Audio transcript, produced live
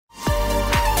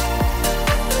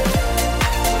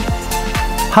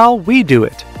How we do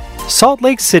it. Salt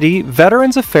Lake City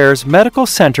Veterans Affairs Medical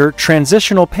Center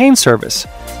Transitional Pain Service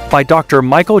by Dr.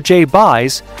 Michael J.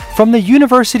 Buys from the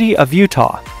University of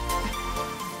Utah.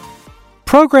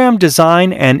 Program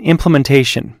Design and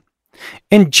Implementation.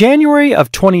 In January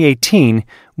of 2018,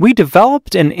 we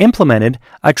developed and implemented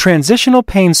a Transitional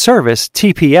Pain Service,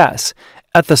 TPS,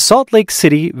 at the Salt Lake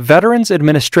City Veterans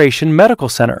Administration Medical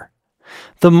Center.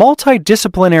 The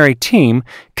multidisciplinary team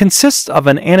consists of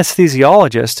an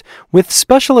anesthesiologist with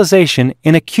specialization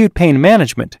in acute pain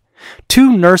management,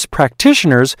 2 nurse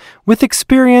practitioners with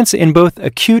experience in both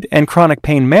acute and chronic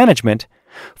pain management,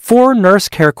 4 nurse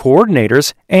care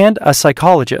coordinators, and a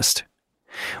psychologist.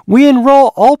 We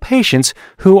enroll all patients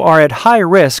who are at high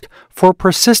risk for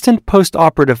persistent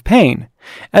postoperative pain,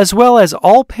 as well as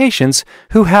all patients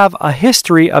who have a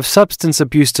history of substance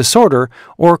abuse disorder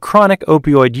or chronic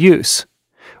opioid use.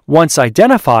 Once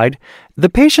identified, the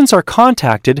patients are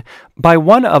contacted by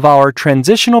one of our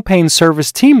Transitional Pain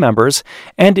Service team members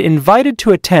and invited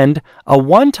to attend a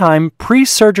one-time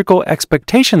pre-surgical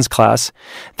expectations class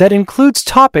that includes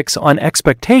topics on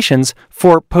expectations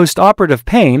for postoperative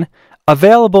pain,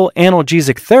 available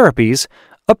analgesic therapies,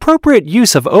 appropriate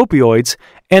use of opioids,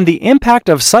 and the impact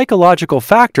of psychological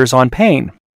factors on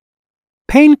pain.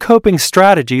 Pain coping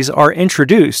strategies are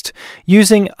introduced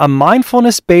using a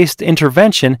mindfulness-based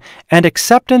intervention and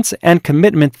acceptance and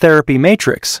commitment therapy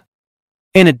matrix.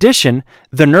 In addition,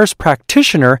 the nurse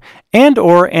practitioner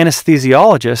and/or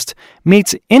anesthesiologist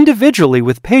meets individually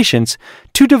with patients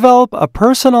to develop a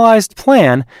personalized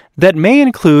plan that may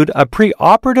include a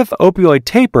preoperative opioid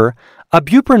taper, a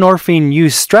buprenorphine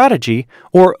use strategy,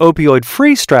 or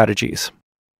opioid-free strategies.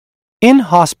 In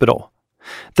hospital,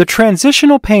 the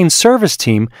Transitional Pain Service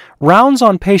team rounds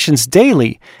on patients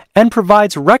daily and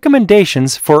provides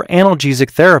recommendations for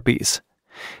analgesic therapies.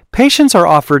 Patients are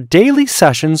offered daily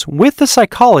sessions with the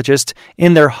psychologist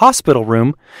in their hospital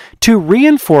room to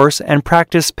reinforce and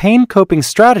practice pain coping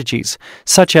strategies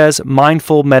such as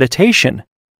mindful meditation.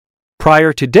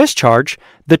 Prior to discharge,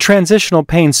 the Transitional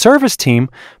Pain Service team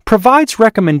provides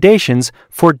recommendations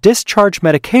for discharge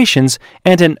medications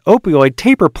and an opioid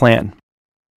taper plan.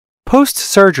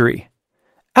 Post-surgery.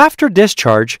 After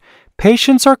discharge,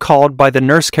 patients are called by the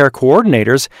nurse care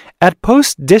coordinators at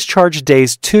post-discharge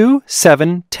days 2,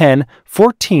 7, 10,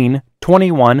 14,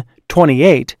 21,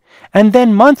 28, and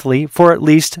then monthly for at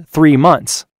least 3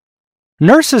 months.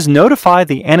 Nurses notify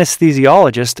the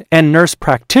anesthesiologist and nurse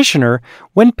practitioner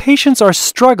when patients are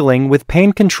struggling with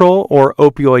pain control or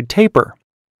opioid taper.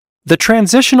 The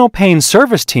Transitional Pain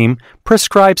Service team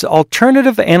prescribes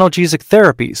alternative analgesic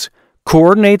therapies,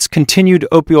 coordinates continued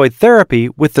opioid therapy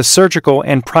with the surgical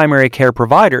and primary care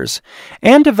providers,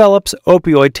 and develops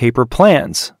opioid taper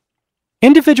plans.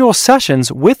 Individual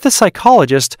sessions with the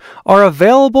psychologist are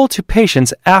available to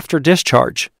patients after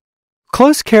discharge.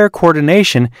 Close care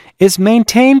coordination is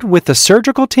maintained with the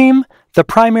surgical team, the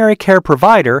primary care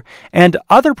provider, and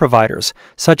other providers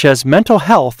such as mental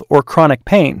health or chronic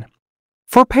pain.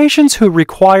 For patients who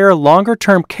require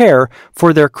longer-term care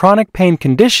for their chronic pain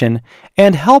condition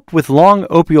and help with long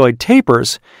opioid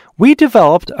tapers, we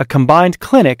developed a combined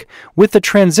clinic with the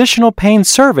Transitional Pain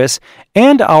Service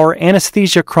and our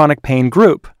anesthesia chronic pain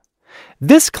group.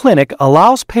 This clinic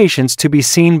allows patients to be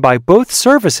seen by both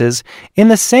services in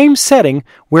the same setting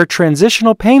where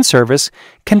Transitional Pain Service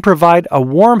can provide a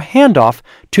warm handoff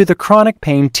to the chronic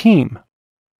pain team.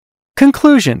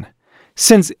 Conclusion.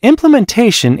 Since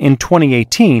implementation in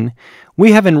 2018,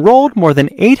 we have enrolled more than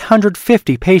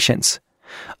 850 patients.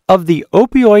 Of the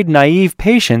opioid-naive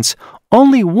patients,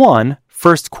 only one,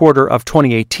 first quarter of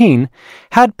 2018,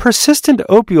 had persistent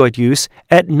opioid use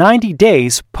at 90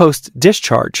 days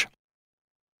post-discharge.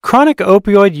 Chronic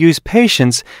opioid use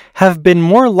patients have been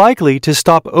more likely to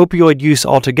stop opioid use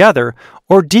altogether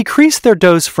or decrease their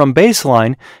dose from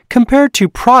baseline compared to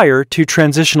prior to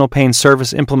Transitional Pain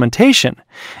Service implementation,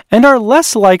 and are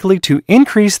less likely to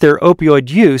increase their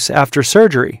opioid use after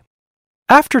surgery.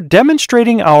 After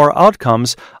demonstrating our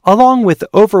outcomes along with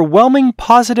overwhelming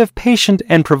positive patient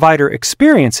and provider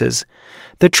experiences,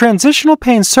 the Transitional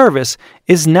Pain Service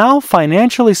is now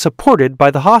financially supported by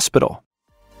the hospital.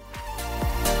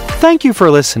 Thank you for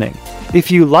listening.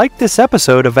 If you liked this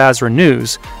episode of ASRA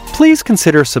News, please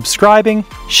consider subscribing,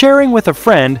 sharing with a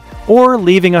friend, or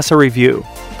leaving us a review.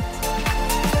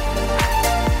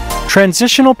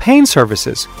 Transitional Pain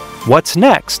Services, What's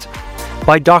Next?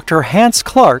 By Dr. Hans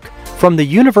Clark from the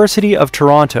University of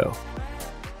Toronto.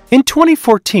 In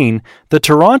 2014, the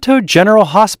Toronto General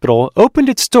Hospital opened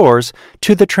its doors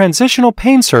to the Transitional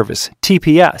Pain Service,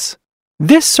 TPS.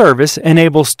 This service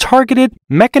enables targeted,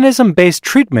 mechanism-based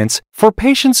treatments for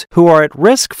patients who are at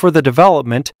risk for the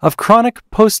development of chronic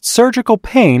post-surgical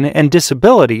pain and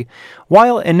disability,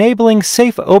 while enabling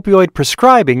safe opioid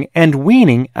prescribing and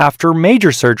weaning after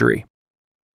major surgery.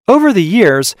 Over the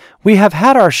years, we have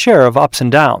had our share of ups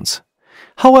and downs.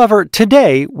 However,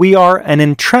 today we are an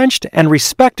entrenched and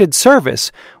respected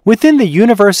service within the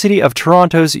University of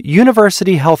Toronto's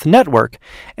University Health Network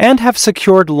and have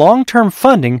secured long-term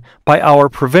funding by our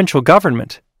provincial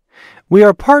government. We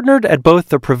are partnered at both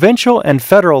the provincial and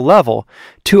federal level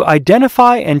to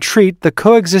identify and treat the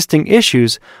coexisting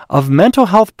issues of mental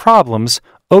health problems,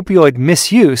 opioid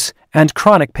misuse, and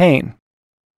chronic pain.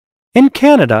 In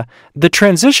Canada, the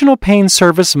Transitional Pain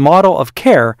Service model of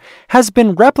care has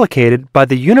been replicated by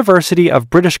the University of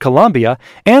British Columbia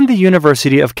and the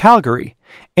University of Calgary,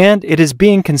 and it is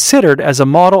being considered as a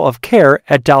model of care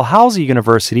at Dalhousie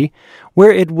University,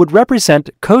 where it would represent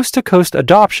coast-to-coast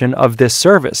adoption of this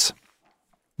service.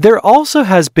 There also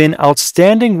has been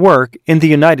outstanding work in the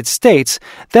United States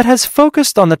that has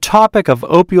focused on the topic of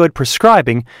opioid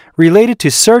prescribing related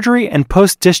to surgery and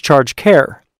post-discharge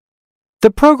care. The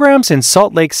programs in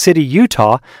Salt Lake City,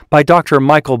 Utah by Dr.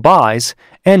 Michael Buys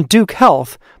and Duke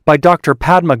Health by Dr.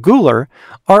 Padma Guler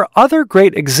are other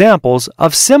great examples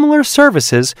of similar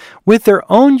services with their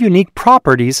own unique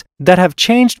properties that have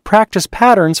changed practice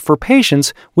patterns for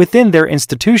patients within their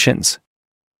institutions.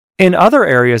 In other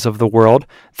areas of the world,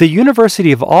 the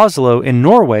University of Oslo in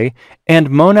Norway and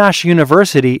Monash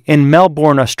University in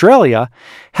Melbourne, Australia,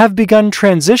 have begun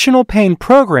transitional pain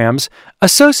programs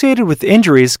associated with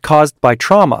injuries caused by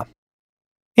trauma.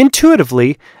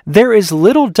 Intuitively, there is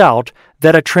little doubt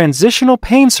that a transitional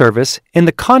pain service in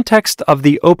the context of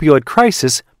the opioid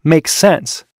crisis makes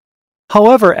sense.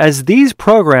 However, as these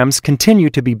programs continue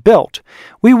to be built,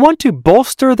 we want to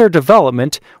bolster their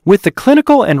development with the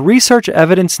clinical and research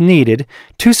evidence needed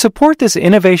to support this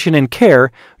innovation in care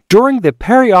during the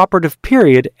perioperative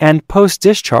period and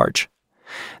post-discharge.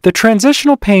 The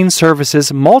Transitional Pain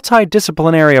Service's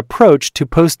multidisciplinary approach to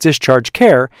post-discharge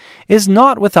care is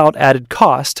not without added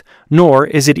cost, nor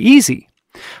is it easy.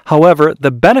 However, the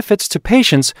benefits to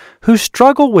patients who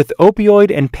struggle with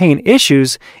opioid and pain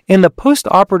issues in the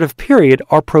post-operative period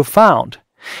are profound,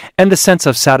 and the sense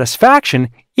of satisfaction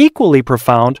equally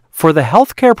profound for the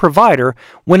healthcare provider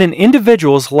when an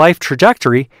individual's life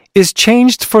trajectory is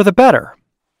changed for the better.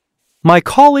 My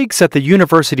colleagues at the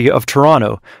University of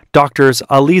Toronto, Drs.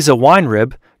 Aliza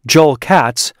Weinrib, Joel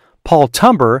Katz, Paul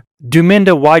Tumber,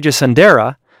 Dhuminda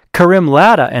Wijasundara, Karim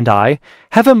Ladha and I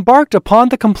have embarked upon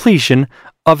the completion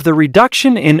of the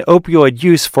Reduction in Opioid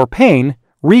Use for Pain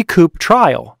RECOUP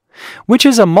trial, which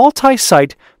is a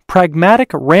multi-site,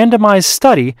 pragmatic randomized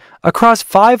study across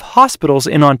 5 hospitals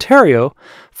in Ontario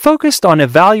focused on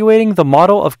evaluating the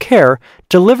model of care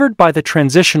delivered by the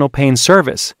Transitional Pain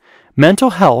Service,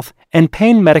 mental health, and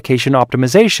pain medication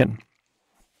optimization.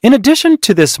 In addition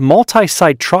to this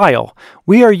multi-site trial,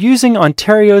 we are using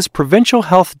Ontario's provincial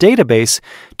health database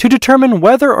to determine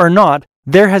whether or not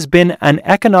there has been an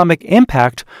economic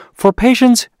impact for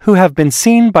patients who have been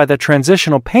seen by the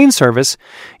Transitional Pain Service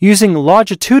using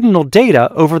longitudinal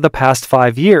data over the past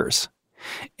 5 years.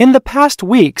 In the past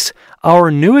weeks, our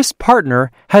newest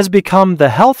partner has become the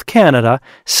Health Canada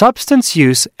Substance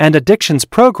Use and Addictions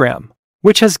Program,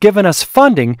 which has given us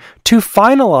funding to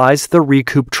finalize the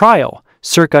RECOUP trial,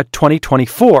 circa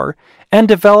 2024, and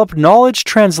develop knowledge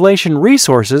translation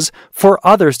resources for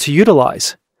others to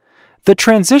utilize. The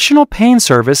Transitional Pain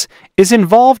Service is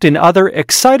involved in other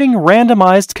exciting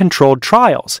randomized controlled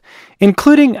trials,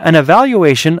 including an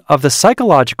evaluation of the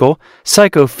psychological,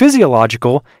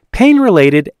 psychophysiological,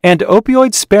 pain-related, and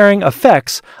opioid-sparing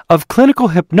effects of clinical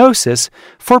hypnosis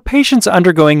for patients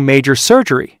undergoing major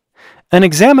surgery, an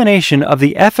examination of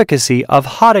the efficacy of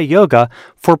Hatha Yoga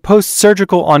for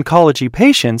post-surgical oncology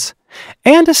patients,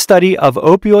 and a study of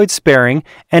opioid-sparing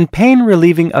and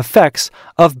pain-relieving effects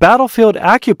of battlefield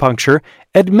acupuncture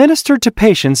administered to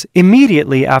patients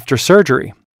immediately after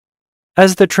surgery.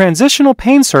 As the Transitional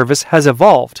Pain Service has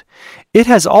evolved, it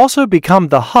has also become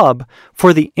the hub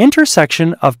for the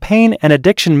intersection of pain and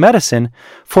addiction medicine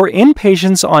for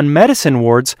inpatients on medicine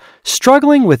wards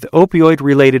struggling with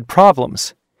opioid-related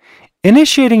problems.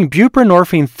 Initiating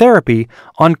buprenorphine therapy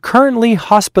on currently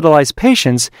hospitalized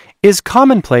patients is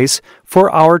commonplace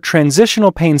for our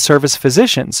Transitional Pain Service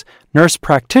physicians, nurse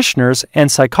practitioners,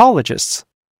 and psychologists.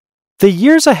 The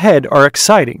years ahead are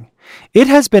exciting. It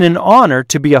has been an honor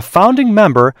to be a founding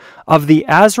member of the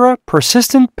ASRA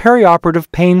Persistent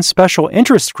Perioperative Pain Special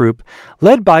Interest Group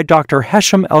led by Dr.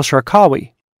 Hesham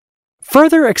El-Sharkawi.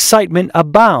 Further excitement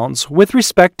abounds with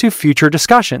respect to future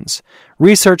discussions,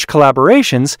 research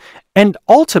collaborations, and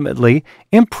ultimately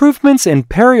improvements in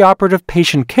perioperative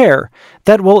patient care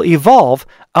that will evolve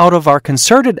out of our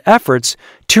concerted efforts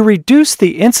to reduce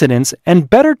the incidence and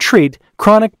better treat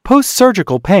chronic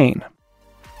post-surgical pain.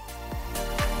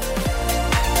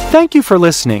 Thank you for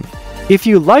listening. If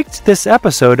you liked this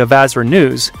episode of ASRA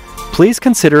News, please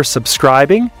consider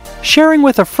subscribing, sharing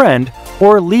with a friend,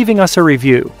 or leaving us a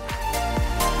review.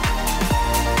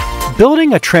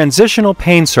 Building a Transitional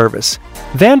Pain Service,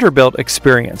 Vanderbilt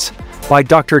Experience by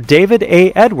Dr. David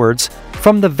A. Edwards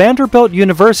from the Vanderbilt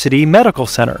University Medical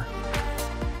Center.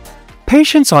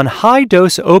 Patients on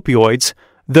high-dose opioids,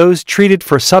 those treated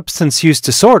for substance use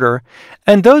disorder,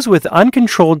 and those with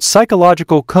uncontrolled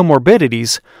psychological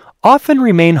comorbidities often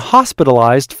remain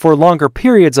hospitalized for longer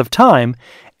periods of time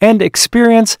and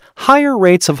experience higher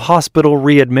rates of hospital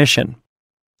readmission.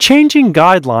 Changing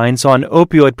guidelines on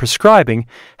opioid prescribing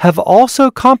have also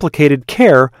complicated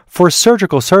care for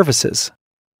surgical services.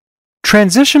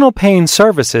 Transitional Pain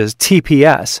Services,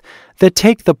 TPS, that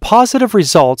take the positive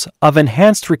results of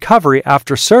enhanced recovery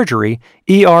after surgery,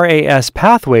 ERAS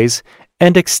pathways,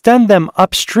 and extend them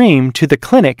upstream to the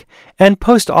clinic and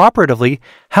postoperatively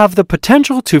have the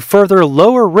potential to further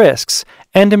lower risks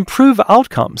and improve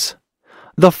outcomes.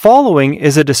 The following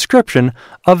is a description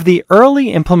of the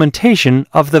early implementation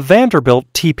of the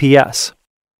Vanderbilt TPS.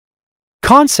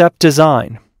 Concept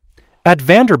design. At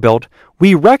Vanderbilt,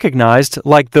 we recognized,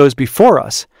 like those before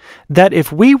us, that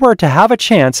if we were to have a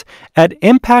chance at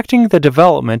impacting the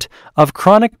development of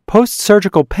chronic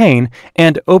post-surgical pain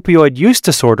and opioid use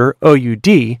disorder,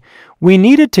 OUD, we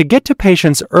needed to get to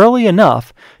patients early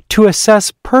enough to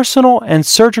assess personal and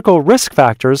surgical risk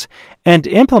factors and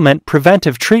implement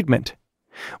preventive treatment.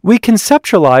 We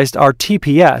conceptualized our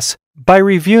TPS by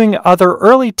reviewing other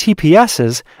early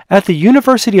TPSs at the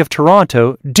University of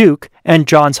Toronto, Duke, and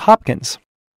Johns Hopkins.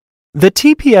 The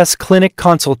TPS clinic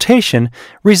consultation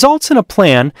results in a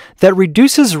plan that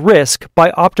reduces risk by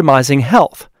optimizing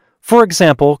health, for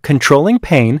example, controlling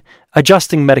pain,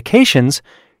 adjusting medications,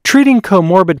 treating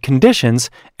comorbid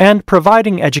conditions, and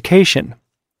providing education.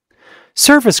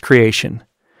 Service creation.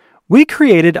 We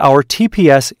created our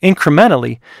TPS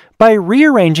incrementally by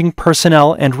rearranging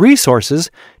personnel and resources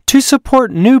to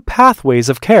support new pathways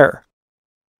of care.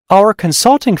 Our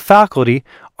consulting faculty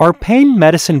are pain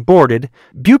medicine boarded,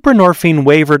 buprenorphine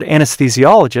waivered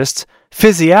anesthesiologists,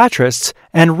 physiatrists,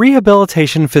 and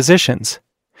rehabilitation physicians.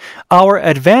 Our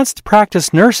advanced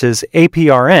practice nurses,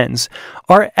 APRNs,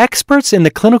 are experts in the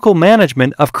clinical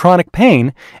management of chronic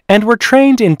pain and were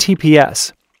trained in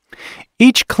TPS.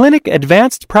 Each clinic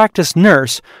advanced practice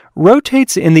nurse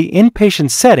rotates in the inpatient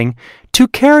setting to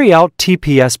carry out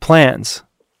TPS plans.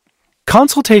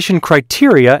 Consultation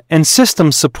criteria and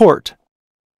system support.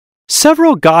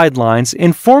 Several guidelines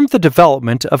informed the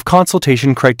development of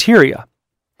consultation criteria.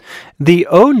 The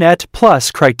ONET Plus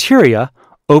criteria,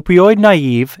 opioid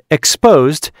naive,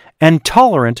 exposed, and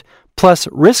tolerant, plus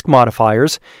risk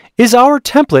modifiers, is our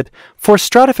template for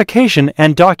stratification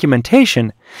and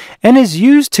documentation and is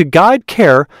used to guide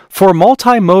care for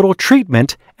multimodal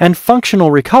treatment and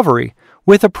functional recovery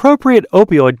with appropriate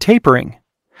opioid tapering.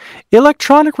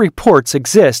 Electronic reports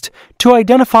exist to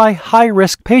identify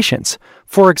high-risk patients,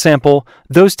 for example,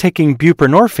 those taking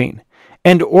buprenorphine,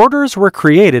 and orders were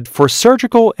created for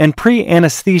surgical and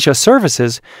pre-anesthesia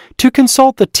services to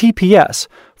consult the TPS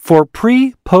for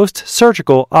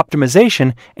pre-post-surgical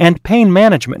optimization and pain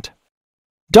management.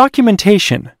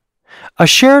 Documentation. A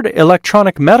shared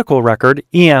electronic medical record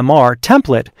 (EMR)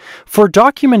 template for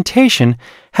documentation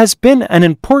has been an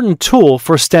important tool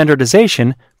for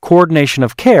standardization, coordination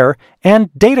of care,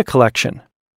 and data collection.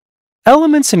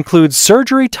 Elements include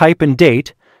surgery type and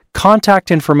date, contact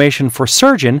information for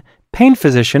surgeon, pain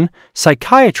physician,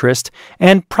 psychiatrist,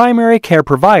 and primary care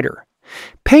provider.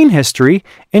 Pain history,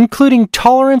 including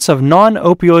tolerance of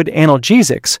non-opioid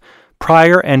analgesics,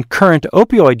 prior and current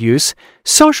opioid use,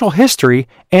 social history,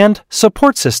 and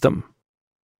support system.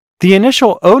 The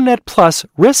initial ONET Plus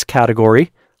risk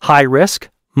category, high risk,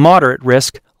 moderate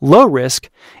risk, low risk,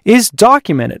 is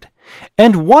documented,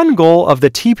 and one goal of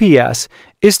the TPS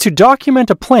is to document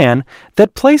a plan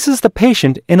that places the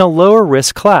patient in a lower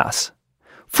risk class.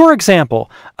 For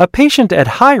example, a patient at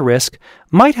high risk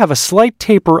might have a slight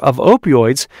taper of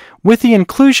opioids with the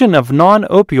inclusion of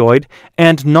non-opioid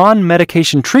and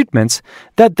non-medication treatments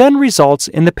that then results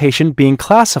in the patient being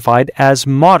classified as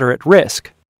moderate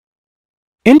risk.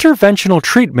 Interventional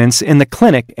treatments in the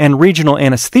clinic and regional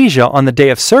anesthesia on the day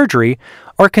of surgery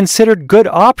are considered good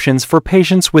options for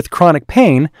patients with chronic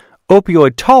pain,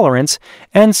 opioid tolerance,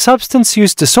 and substance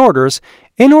use disorders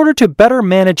in order to better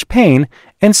manage pain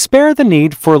and spare the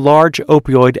need for large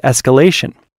opioid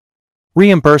escalation.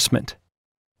 Reimbursement.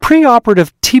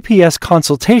 Preoperative TPS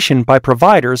consultation by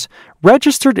providers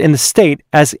registered in the state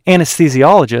as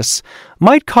anesthesiologists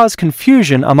might cause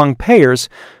confusion among payers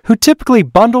who typically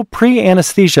bundle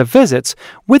pre-anesthesia visits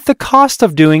with the cost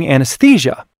of doing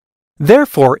anesthesia.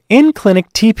 Therefore,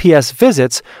 in-clinic TPS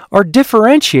visits are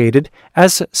differentiated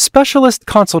as specialist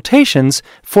consultations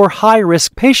for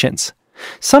high-risk patients,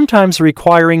 sometimes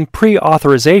requiring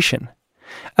pre-authorization.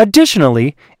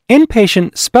 Additionally,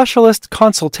 inpatient specialist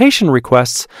consultation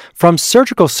requests from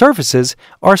surgical services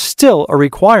are still a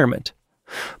requirement.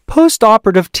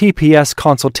 Postoperative TPS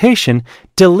consultation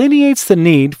delineates the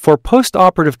need for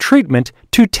postoperative treatment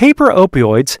to taper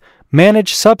opioids,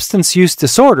 manage substance use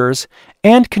disorders,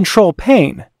 and control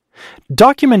pain.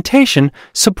 Documentation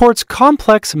supports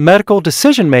complex medical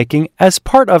decision-making as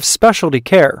part of specialty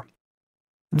care.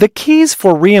 The keys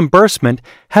for reimbursement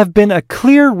have been a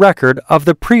clear record of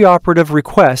the preoperative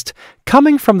request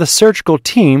coming from the surgical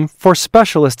team for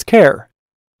specialist care.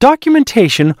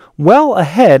 Documentation well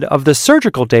ahead of the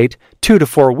surgical date, 2 to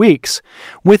 4 weeks,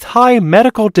 with high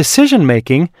medical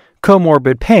decision-making,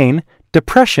 comorbid pain,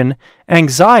 depression,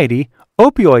 anxiety,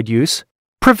 opioid use,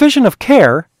 provision of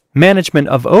care, management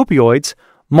of opioids,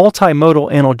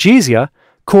 multimodal analgesia,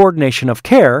 coordination of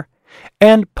care,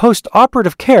 and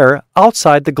postoperative care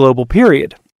outside the global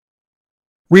period.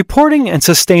 Reporting and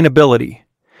sustainability.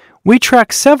 We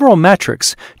track several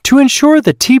metrics to ensure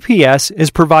the TPS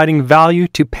is providing value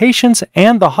to patients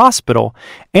and the hospital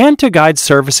and to guide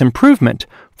service improvement,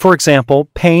 for example,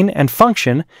 pain and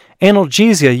function,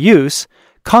 analgesia use,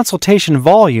 consultation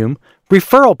volume,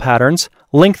 referral patterns,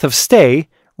 length of stay,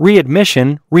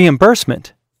 readmission,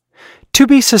 reimbursement. To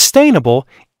be sustainable,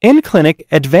 in-clinic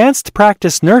advanced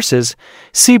practice nurses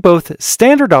see both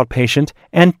standard outpatient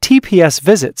and TPS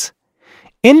visits.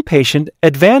 Inpatient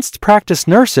advanced practice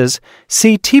nurses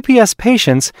see TPS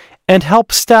patients and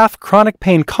help staff chronic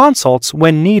pain consults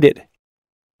when needed.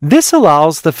 This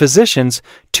allows the physicians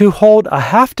to hold a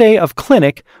half-day of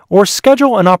clinic or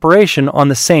schedule an operation on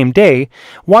the same day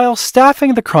while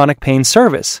staffing the chronic pain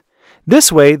service.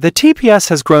 This way, the TPS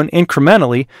has grown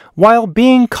incrementally while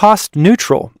being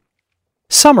cost-neutral.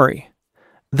 Summary.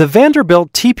 The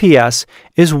Vanderbilt TPS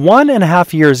is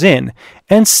 1.5 years in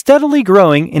and steadily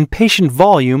growing in patient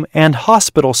volume and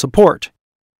hospital support.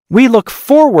 We look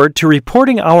forward to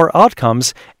reporting our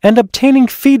outcomes and obtaining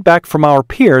feedback from our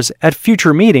peers at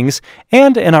future meetings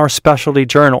and in our specialty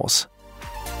journals.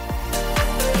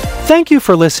 Thank you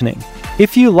for listening.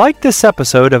 If you liked this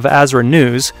episode of ASRA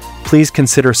News, please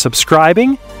consider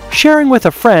subscribing, sharing with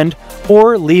a friend,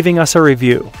 or leaving us a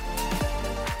review.